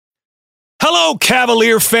Hello,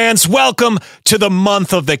 Cavalier fans. Welcome to the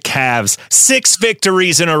month of the Cavs. 6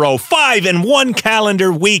 victories in a row, 5 in one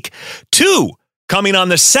calendar week, 2 coming on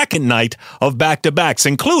the second night of back-to-backs,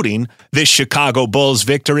 including this Chicago Bulls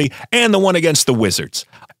victory and the one against the Wizards.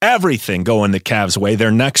 Everything going the Cavs' way.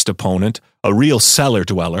 Their next opponent, a real cellar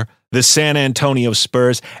dweller, the San Antonio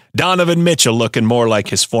Spurs. Donovan Mitchell looking more like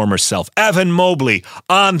his former self. Evan Mobley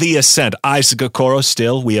on the ascent. Isaac Okoro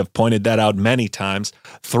still, we have pointed that out many times,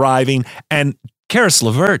 thriving. And Caris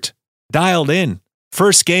LeVert dialed in.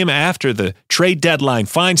 First game after the trade deadline,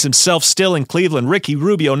 finds himself still in Cleveland. Ricky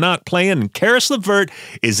Rubio not playing, and Caris LeVert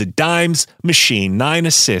is a dimes machine, 9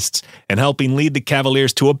 assists, and helping lead the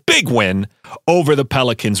Cavaliers to a big win over the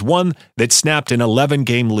Pelicans, one that snapped an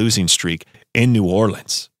 11-game losing streak in New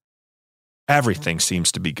Orleans. Everything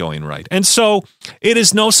seems to be going right. And so it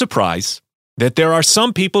is no surprise that there are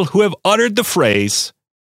some people who have uttered the phrase,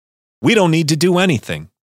 "We don't need to do anything.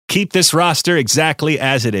 Keep this roster exactly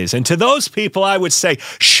as it is." And to those people, I would say,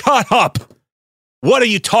 shut up. What are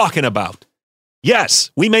you talking about?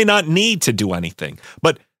 Yes, we may not need to do anything,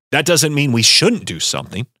 but that doesn't mean we shouldn't do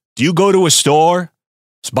something. Do you go to a store?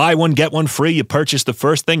 It's buy one, get one free. You purchase the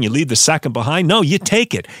first thing, you leave the second behind. No, you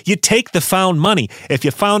take it. You take the found money. If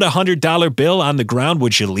you found a $100 bill on the ground,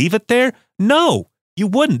 would you leave it there? No, you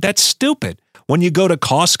wouldn't. That's stupid. When you go to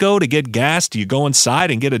Costco to get gas, do you go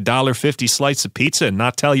inside and get a $1.50 slice of pizza and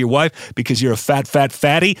not tell your wife because you're a fat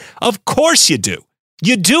fatty? Of course you do.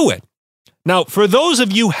 You do it. Now, for those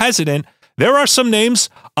of you hesitant, there are some names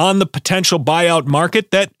on the potential buyout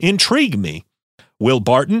market that intrigue me. Will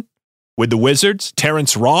Barton with the Wizards,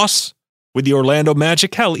 Terrence Ross with the Orlando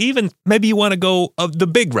Magic. Hell, even maybe you want to go the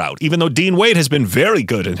big route, even though Dean Wade has been very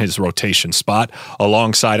good in his rotation spot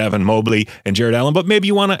alongside Evan Mobley and Jared Allen, but maybe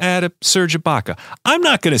you want to add a Serge Ibaka. I'm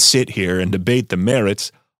not going to sit here and debate the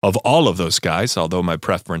merits of all of those guys, although my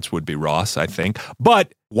preference would be Ross, I think.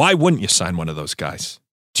 But why wouldn't you sign one of those guys?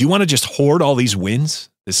 Do you want to just hoard all these wins,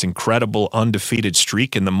 this incredible undefeated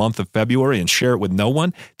streak in the month of February, and share it with no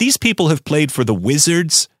one? These people have played for the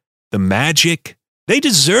Wizards, the Magic. They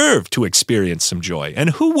deserve to experience some joy.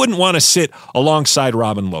 And who wouldn't want to sit alongside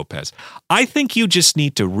Robin Lopez? I think you just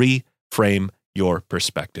need to reframe your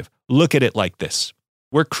perspective. Look at it like this.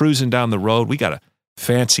 We're cruising down the road. We got a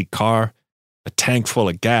fancy car, a tank full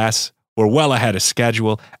of gas. We're well ahead of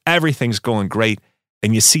schedule. Everything's going great.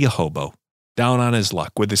 And you see a hobo down on his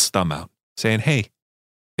luck with his thumb out saying, "Hey,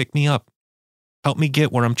 pick me up. Help me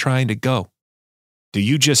get where I'm trying to go." Do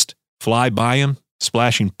you just fly by him,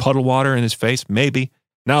 splashing puddle water in his face? Maybe.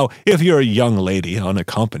 Now, if you're a young lady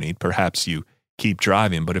unaccompanied, perhaps you keep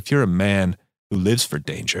driving. But if you're a man who lives for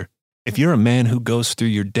danger, if you're a man who goes through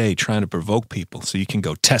your day trying to provoke people so you can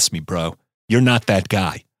go, "Test me, bro," you're not that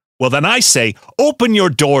guy. Well, then I say, open your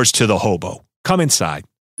doors to the hobo. Come inside.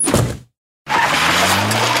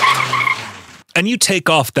 And you take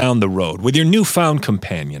off down the road with your newfound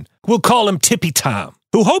companion. We'll call him Tippy Tom,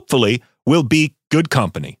 who hopefully will be good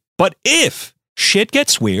company. But if shit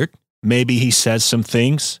gets weird, maybe he says some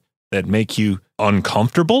things that make you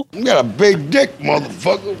uncomfortable. You got a big dick,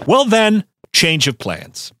 motherfucker. Well, then, change of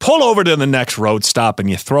plans. Pull over to the next road stop and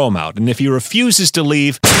you throw him out. And if he refuses to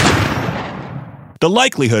leave, the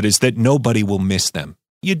likelihood is that nobody will miss them.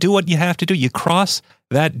 You do what you have to do. You cross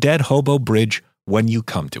that dead hobo bridge when you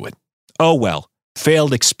come to it. Oh, well,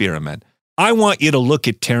 failed experiment. I want you to look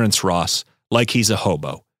at Terrence Ross like he's a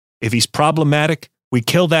hobo. If he's problematic, we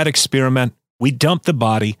kill that experiment. We dump the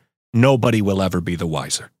body. Nobody will ever be the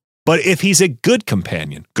wiser. But if he's a good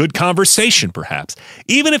companion, good conversation perhaps,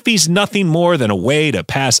 even if he's nothing more than a way to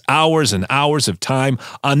pass hours and hours of time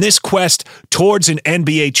on this quest towards an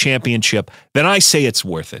NBA championship, then I say it's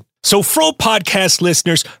worth it. So Fro Podcast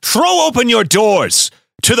listeners, throw open your doors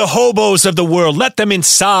to the hobos of the world. Let them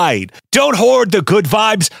inside. Don't hoard the good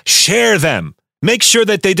vibes. Share them. Make sure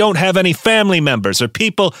that they don't have any family members or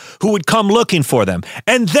people who would come looking for them.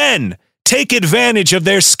 And then take advantage of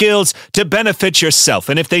their skills to benefit yourself.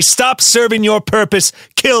 And if they stop serving your purpose,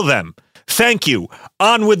 kill them. Thank you.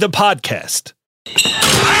 On with the podcast. Oh,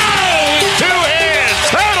 with 2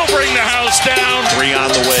 hands. That'll bring the house down. 3 on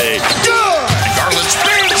the way. Good. Garland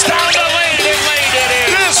spins down the lane and laid it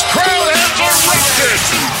in. This crowd has erupted.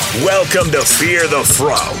 Welcome to Fear the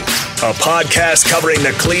Fro, a podcast covering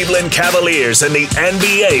the Cleveland Cavaliers and the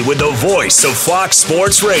NBA with the voice of Fox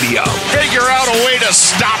Sports Radio. Figure out a way to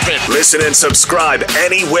stop it. Listen and subscribe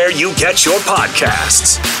anywhere you get your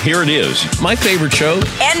podcasts. Here it is, my favorite show.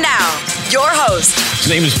 And now, your host. His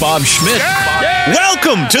name is Bob Schmidt.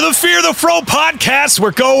 Welcome to the Fear the Fro podcast.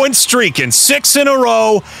 We're going streaking 6 in a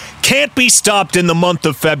row. Can't be stopped in the month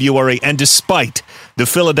of February. And despite the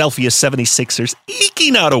Philadelphia 76ers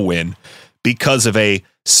eking out a win, because of a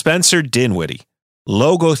Spencer Dinwiddie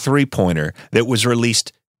logo three-pointer that was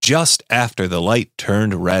released just after the light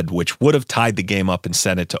turned red, which would have tied the game up and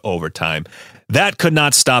sent it to overtime. That could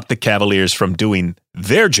not stop the Cavaliers from doing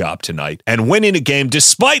their job tonight and winning a game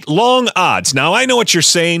despite long odds. Now, I know what you're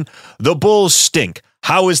saying. The Bulls stink.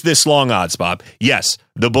 How is this long odds, Bob? Yes,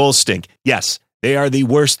 the Bulls stink. Yes, they are the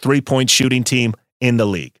worst three-point shooting team in the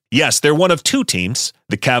league. Yes, they're one of two teams,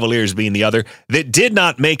 the Cavaliers being the other, that did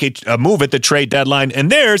not make a move at the trade deadline,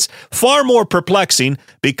 and theirs far more perplexing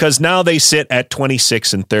because now they sit at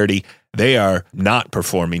 26-30. They are not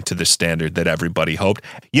performing to the standard that everybody hoped.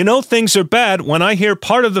 You know, things are bad when I hear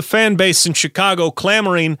part of the fan base in Chicago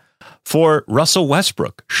clamoring for Russell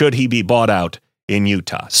Westbrook, should he be bought out in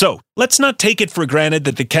Utah. So let's not take it for granted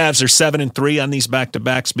that the Cavs are 7-3 on these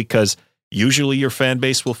back-to-backs, because usually your fan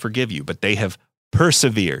base will forgive you, but they have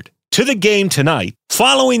persevered. To the game tonight,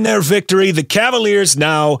 following their victory, the Cavaliers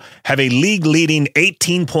now have a league-leading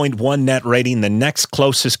 18.1 net rating. The next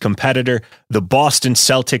closest competitor, the Boston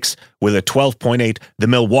Celtics, with a 12.8, the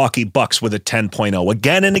Milwaukee Bucks with a 10.0.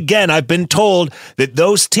 Again and again, I've been told that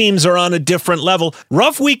those teams are on a different level.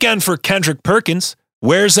 Rough weekend for Kendrick Perkins.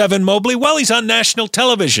 Where's Evan Mobley? Well, he's on national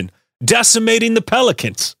television, decimating the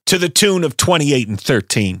Pelicans to the tune of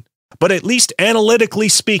 28-13. But at least analytically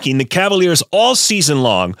speaking, the Cavaliers all season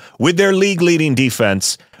long, with their league-leading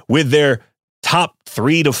defense, with their top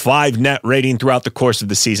 3 to 5 net rating throughout the course of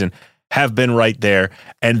the season, have been right there.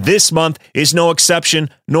 And this month is no exception,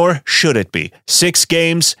 nor should it be. 6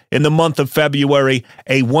 games in the month of February,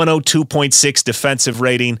 a 102.6 defensive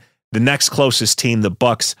rating. The next closest team, the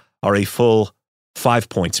Bucks, are a full 5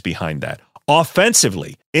 points behind that.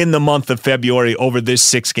 Offensively, in the month of February, over this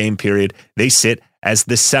 6-game period, they sit as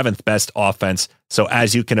the 7th best offense. So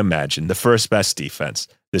as you can imagine, the 1st best defense,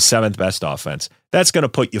 the 7th best offense, that's going to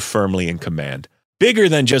put you firmly in command. Bigger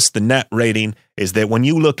than just the net rating is that when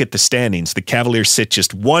you look at the standings, the Cavaliers sit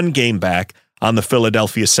just 1 game back on the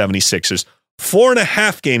Philadelphia 76ers,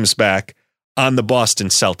 4.5 games back on the Boston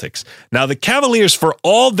Celtics. Now, the Cavaliers, for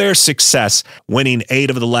all their success, winning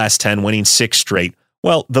 8 of the last 10, winning 6 straight,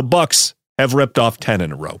 well, the Bucks have ripped off 10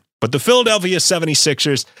 in a row. But the Philadelphia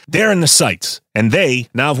 76ers, they're in the sights, and they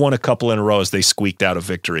now have won a couple in a row as they squeaked out a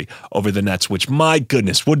victory over the Nets, which, my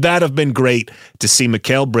goodness, would that have been great to see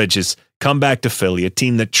Mikal Bridges come back to Philly, a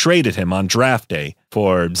team that traded him on draft day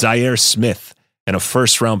for Zaire Smith and a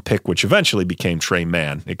first-round pick, which eventually became Trey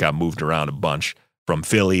Mann. It got moved around a bunch from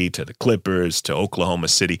Philly to the Clippers to Oklahoma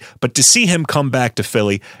City. But to see him come back to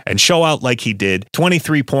Philly and show out like he did,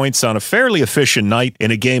 23 points on a fairly efficient night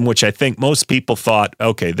in a game which I think most people thought,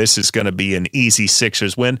 okay, this is going to be an easy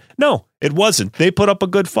Sixers win. No, it wasn't. They put up a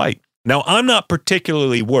good fight. Now, I'm not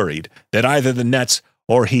particularly worried that either the Nets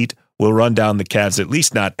or Heat will run down the Cavs, at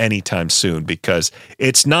least not anytime soon, because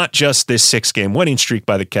it's not just this 6-game winning streak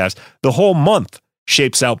by the Cavs. The whole month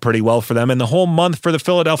shapes out pretty well for them, and the whole month for the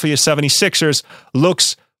Philadelphia 76ers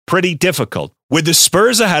looks pretty difficult. With the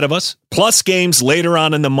Spurs ahead of us, plus games later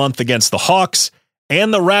on in the month against the Hawks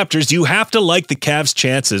and the Raptors, you have to like the Cavs'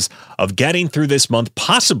 chances of getting through this month,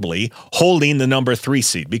 possibly holding the number 3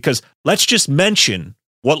 seed, because let's just mention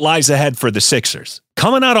what lies ahead for the Sixers.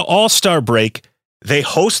 Coming out of All-Star break, they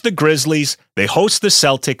host the Grizzlies, they host the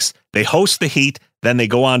Celtics, they host the Heat, then they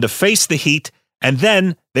go on to face the Heat, and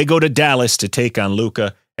then they go to Dallas to take on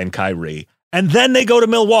Luka and Kyrie. And then they go to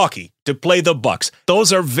Milwaukee to play the Bucks.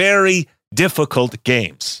 Those are very difficult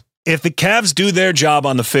games. If the Cavs do their job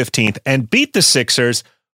on the 15th and beat the Sixers,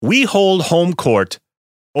 we hold home court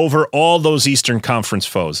over all those Eastern Conference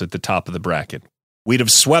foes at the top of the bracket. We'd have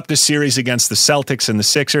swept a series against the Celtics and the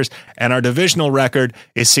Sixers, and our divisional record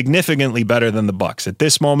is significantly better than the Bucks. At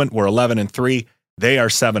this moment, we're 11-3. They are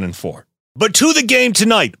 7-4. But to the game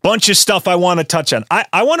tonight, bunch of stuff I want to touch on.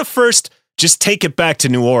 I want to first just take it back to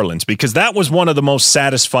New Orleans, because that was one of the most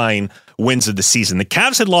satisfying wins of the season. The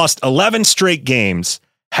Cavs had lost 11 straight games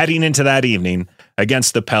heading into that evening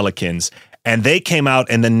against the Pelicans, and they came out,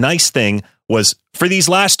 and the nice thing was, for these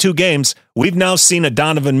last 2 games, we've now seen a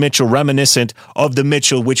Donovan Mitchell reminiscent of the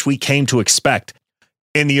Mitchell which we came to expect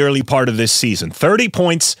in the early part of this season. 30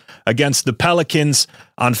 points against the Pelicans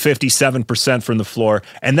on 57% from the floor,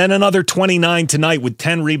 and then another 29 tonight with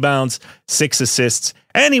 10 rebounds, 6 assists,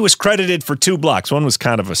 and he was credited for 2 blocks. One was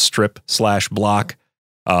kind of a strip/block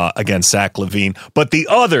against Zach LaVine, but the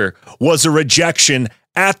other was a rejection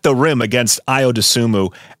at the rim against Ayo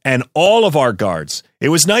Dosunmu and all of our guards. It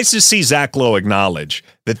was nice to see Zach Lowe acknowledge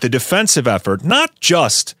that the defensive effort, not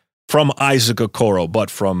just from Isaac Okoro,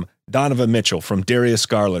 but from Donovan Mitchell, from Darius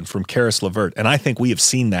Garland, from Karis LeVert. And I think we have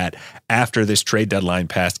seen that after this trade deadline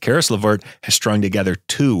passed. Karis LeVert has strung together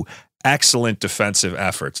 2 excellent defensive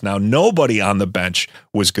efforts. Now, nobody on the bench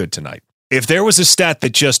was good tonight. If there was a stat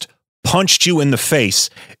that just punched you in the face,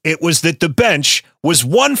 it was that the bench was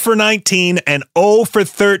 1 for 19 and 0 for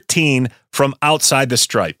 13 from outside the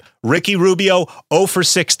stripe. Ricky Rubio, 0 for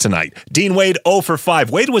 6 tonight. Dean Wade, 0 for 5.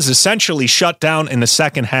 Wade was essentially shut down in the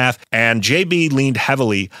second half, and JB leaned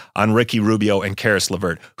heavily on Ricky Rubio and Karis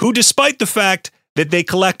LeVert, who, despite the fact that they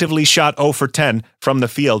collectively shot 0 for 10 from the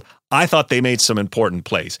field, I thought they made some important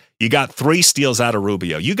plays. You got 3 steals out of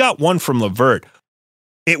Rubio. You got 1 from LeVert.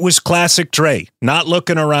 It was classic Dre, not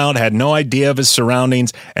looking around, had no idea of his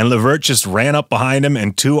surroundings, and LeVert just ran up behind him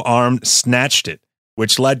and two-armed snatched it,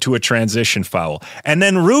 which led to a transition foul. And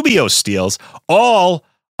then Rubio steals, all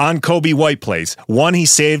on Kobe White plays. One he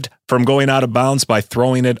saved from going out of bounds by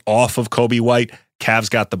throwing it off of Kobe White. Cavs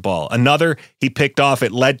got the ball. Another he picked off.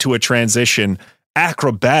 It led to a transition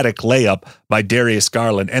acrobatic layup by Darius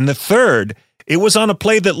Garland. And the third, it was on a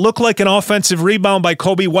play that looked like an offensive rebound by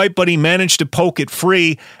Kobe White, but he managed to poke it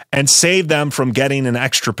free and save them from getting an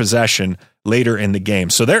extra possession later in the game.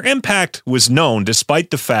 So their impact was known despite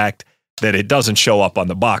the fact that it doesn't show up on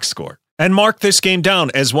the box score. And mark this game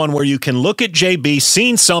down as one where you can look at JB,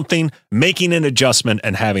 seeing something, making an adjustment,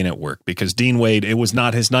 and having it work. Because Dean Wade, it was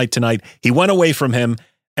not his night tonight. He went away from him,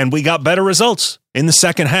 and we got better results in the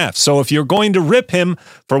second half. So if you're going to rip him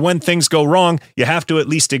for when things go wrong, you have to at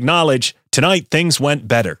least acknowledge tonight things went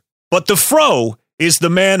better. But the Fro is the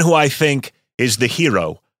man who I think is the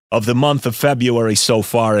hero of the month of February so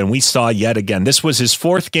far, and we saw yet again. This was his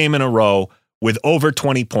 4th game in a row with over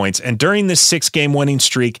 20 points. And during this 6-game winning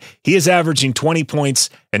streak, he is averaging 20 points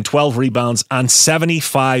and 12 rebounds on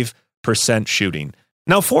 75% shooting.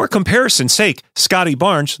 Now, for comparison's sake, Scotty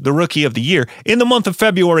Barnes, the Rookie of the Year, in the month of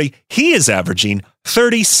February, he is averaging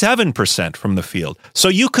 37% from the field. So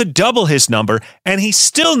you could double his number, and he's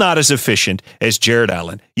still not as efficient as Jared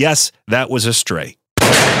Allen. Yes, that was a stray.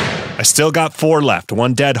 I still got 4 left.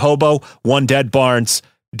 1 dead Hobo, 1 dead Barnes.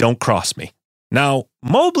 Don't cross me. Now,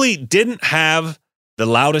 Mobley didn't have the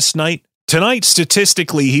loudest night. Tonight,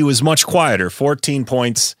 statistically, he was much quieter, 14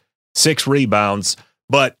 points, 6 rebounds.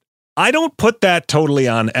 But I don't put that totally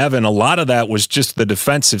on Evan. A lot of that was just the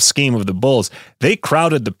defensive scheme of the Bulls. They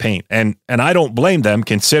crowded the paint, and I don't blame them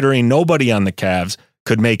considering nobody on the Cavs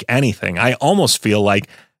could make anything. I almost feel like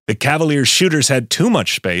the Cavaliers shooters had too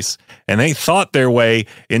much space, and they thought their way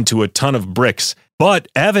into a ton of bricks. But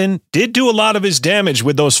Evan did do a lot of his damage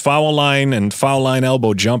with those foul line and foul line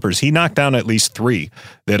elbow jumpers. He knocked down at least 3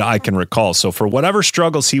 that I can recall. So for whatever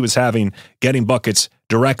struggles he was having getting buckets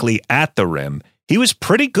directly at the rim, he was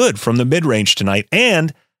pretty good from the mid-range tonight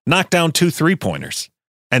and knocked down 2 3-pointers.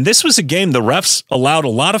 And this was a game the refs allowed a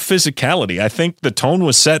lot of physicality. I think the tone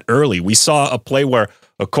was set early. We saw a play where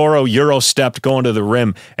Okoro Euro-stepped going to the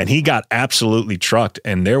rim, and he got absolutely trucked,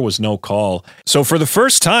 and there was no call. So for the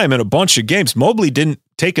first time in a bunch of games, Mobley didn't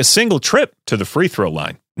take a single trip to the free throw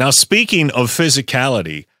line. Now, speaking of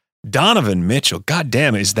physicality, Donovan Mitchell,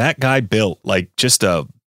 goddamn, is that guy built like just a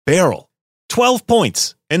barrel? 12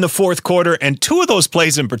 points in the 4th quarter, and 2 of those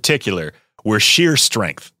plays in particular were sheer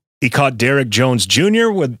strength. He caught Derrick Jones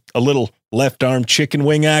Jr. with a little left arm chicken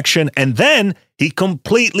wing action, and then he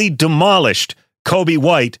completely demolished Kobe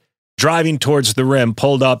White, driving towards the rim,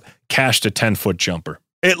 pulled up, cashed a 10-foot jumper.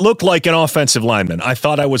 It looked like an offensive lineman. I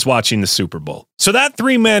thought I was watching the Super Bowl. So that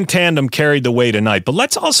 3-man tandem carried the way tonight. But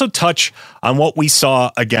let's also touch on what we saw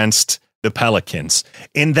against the Pelicans.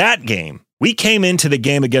 In that game, we came into the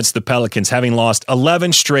game against the Pelicans having lost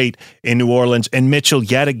 11 straight in New Orleans, and Mitchell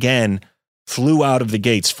yet again flew out of the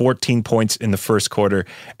gates, 14 points in the first quarter,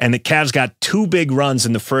 and the Cavs got 2 big runs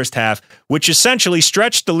in the first half, which essentially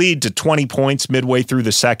stretched the lead to 20 points midway through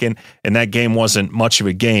the second, and that game wasn't much of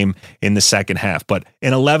a game in the second half. But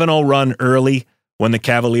an 11-0 run early when the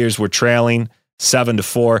Cavaliers were trailing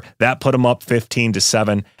 7-4, that put them up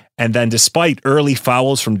 15-7, and then despite early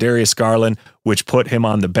fouls from Darius Garland, which put him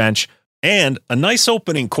on the bench, and a nice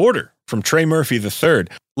opening quarter from Trey Murphy III.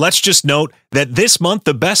 Let's just note that this month,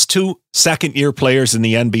 the best 2 second-year players in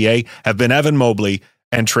the NBA have been Evan Mobley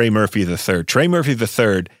and Trey Murphy III. Trey Murphy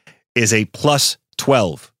III is a plus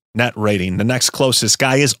 12 net rating. The next closest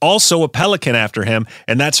guy is also a Pelican after him,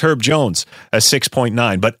 and that's Herb Jones, a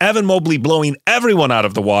 6.9. But Evan Mobley blowing everyone out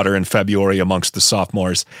of the water in February amongst the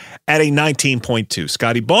sophomores at a 19.2.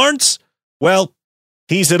 Scotty Barnes, well,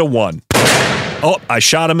 he's at a 1. Oh, I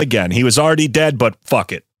shot him again. He was already dead, but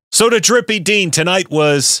fuck it. So to Drippy Dean, tonight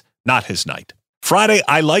was not his night. Friday,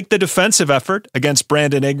 I liked the defensive effort against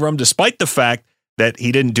Brandon Ingram, despite the fact that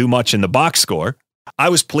he didn't do much in the box score. I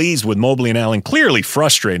was pleased with Mobley and Allen clearly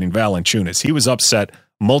frustrating Valanciunas. He was upset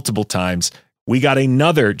multiple times. We got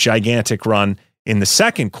another gigantic run in the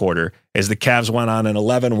second quarter as the Cavs went on an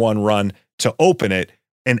 11-1 run to open it,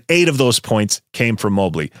 and 8 of those points came from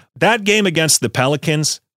Mobley. That game against the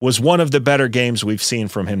Pelicans was one of the better games we've seen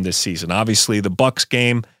from him this season. Obviously, the Bucks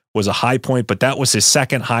game was a high point, but that was his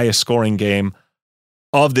second highest scoring game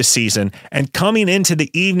of the season. And coming into the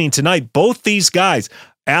evening tonight, both these guys,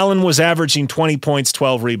 Allen was averaging 20 points,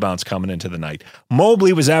 12 rebounds coming into the night.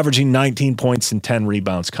 Mobley was averaging 19 points and 10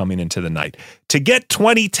 rebounds coming into the night. To get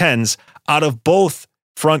 20-10s out of both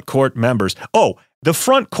front court members. Oh, the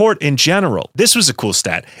front court in general, this was a cool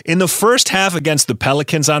stat. In the first half against the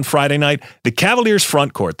Pelicans on Friday night, the Cavaliers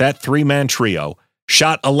front court, that 3-man trio,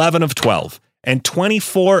 shot 11 of 12, and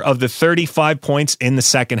 24 of the 35 points in the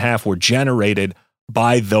second half were generated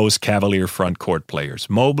by those Cavalier front court players.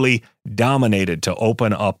 Mobley dominated to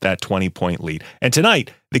open up that 20-point lead. And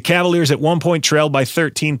tonight, the Cavaliers at one point trailed by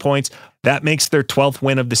 13 points. That makes their 12th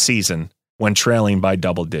win of the season when trailing by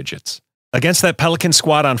double digits. Against that Pelican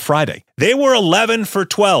squad on Friday, they were 11 for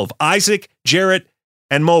 12. Isaac, Jarrett,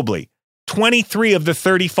 and Mobley. 23 of the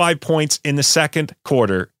 35 points in the second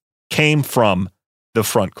quarter came from the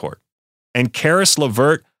front court. And Caris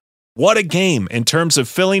LeVert, what a game in terms of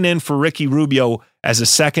filling in for Ricky Rubio as a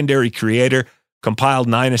secondary creator, compiled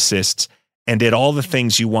 9 assists, and did all the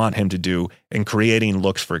things you want him to do in creating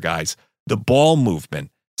looks for guys. The ball movement,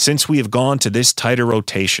 since we have gone to this tighter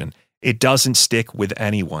rotation, it doesn't stick with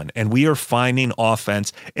anyone, and we are finding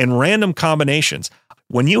offense in random combinations.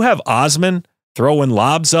 When you have Osman throwing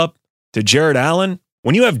lobs up to Jarrett Allen,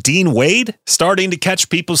 when you have Dean Wade starting to catch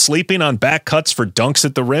people sleeping on back cuts for dunks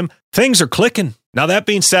at the rim, things are clicking. Now, that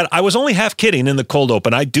being said, I was only half kidding in the cold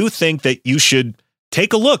open. I do think that you should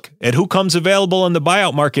take a look at who comes available in the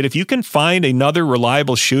buyout market. If you can find another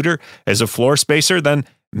reliable shooter as a floor spacer, then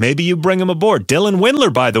maybe you bring him aboard. Dylan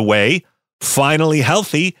Windler, by the way, finally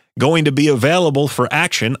healthy, going to be available for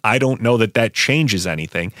action. I don't know that that changes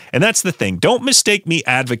anything. And that's the thing. Don't mistake me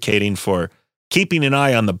advocating for keeping an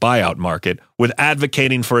eye on the buyout market with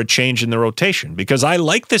advocating for a change in the rotation, because I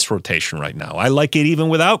like this rotation right now. I like it even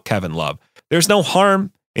without Kevin Love. There's no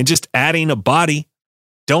harm in just adding a body.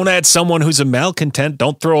 Don't add someone who's a malcontent.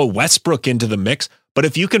 Don't throw a Westbrook into the mix. But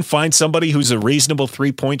if you can find somebody who's a reasonable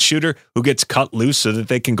three-point shooter who gets cut loose so that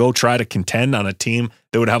they can go try to contend on a team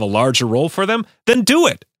that would have a larger role for them, then do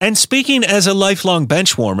it. And speaking as a lifelong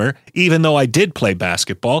bench warmer, even though I did play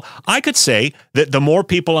basketball, I could say that the more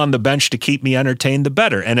people on the bench to keep me entertained, the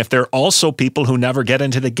better. And if they're also people who never get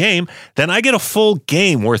into the game, then I get a full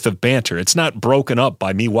game worth of banter. It's not broken up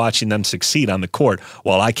by me watching them succeed on the court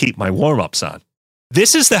while I keep my warm-ups on.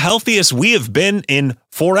 This is the healthiest we have been in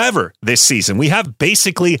forever this season. We have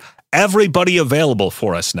basically everybody available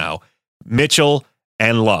for us now. Mitchell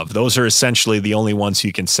and Love. Those are essentially the only ones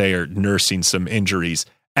you can say are nursing some injuries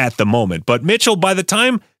at the moment. But Mitchell, by the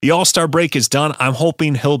time the All-Star break is done, I'm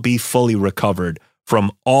hoping he'll be fully recovered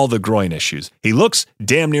from all the groin issues. He looks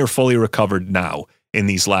damn near fully recovered now in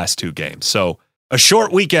these last 2 games. So a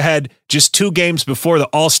short week ahead, just 2 games before the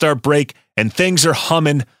All-Star break, and things are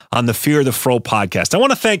humming on the Fear the Fro podcast. I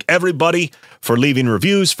want to thank everybody for leaving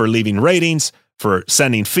reviews, for leaving ratings, for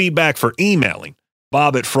sending feedback, for emailing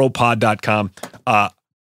bob@fropod.com.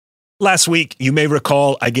 Last week, you may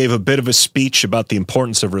recall, I gave a bit of a speech about the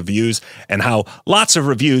importance of reviews and how lots of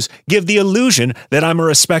reviews give the illusion that I'm a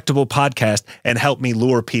respectable podcast and help me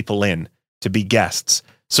lure people in to be guests.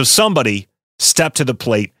 So somebody stepped to the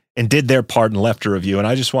plate and did their part and left a review. And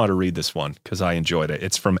I just want to read this one because I enjoyed it.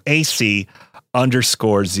 It's from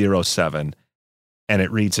AC_07, and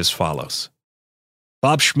it reads as follows.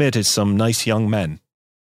 Bob Schmidt is some nice young men.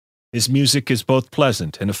 His music is both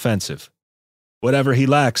pleasant and offensive. Whatever he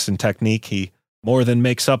lacks in technique, he more than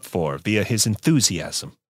makes up for via his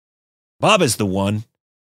enthusiasm. Bob is the one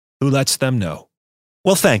who lets them know.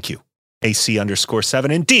 Well, thank you,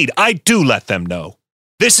 AC_7. Indeed, I do let them know.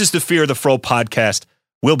 This is the Fear the Fro podcast.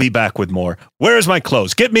 We'll be back with more. Where's my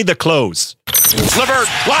clothes? Get me the clothes. LeVert,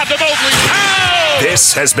 lob to Mobley. Ow!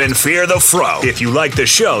 This has been Fear the Fro. If you like the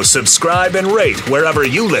show, subscribe and rate wherever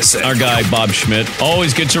you listen. Our guy, Bob Schmidt,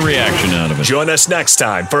 always gets a reaction out of it. Join us next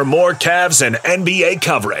time for more Cavs and NBA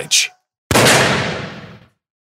coverage.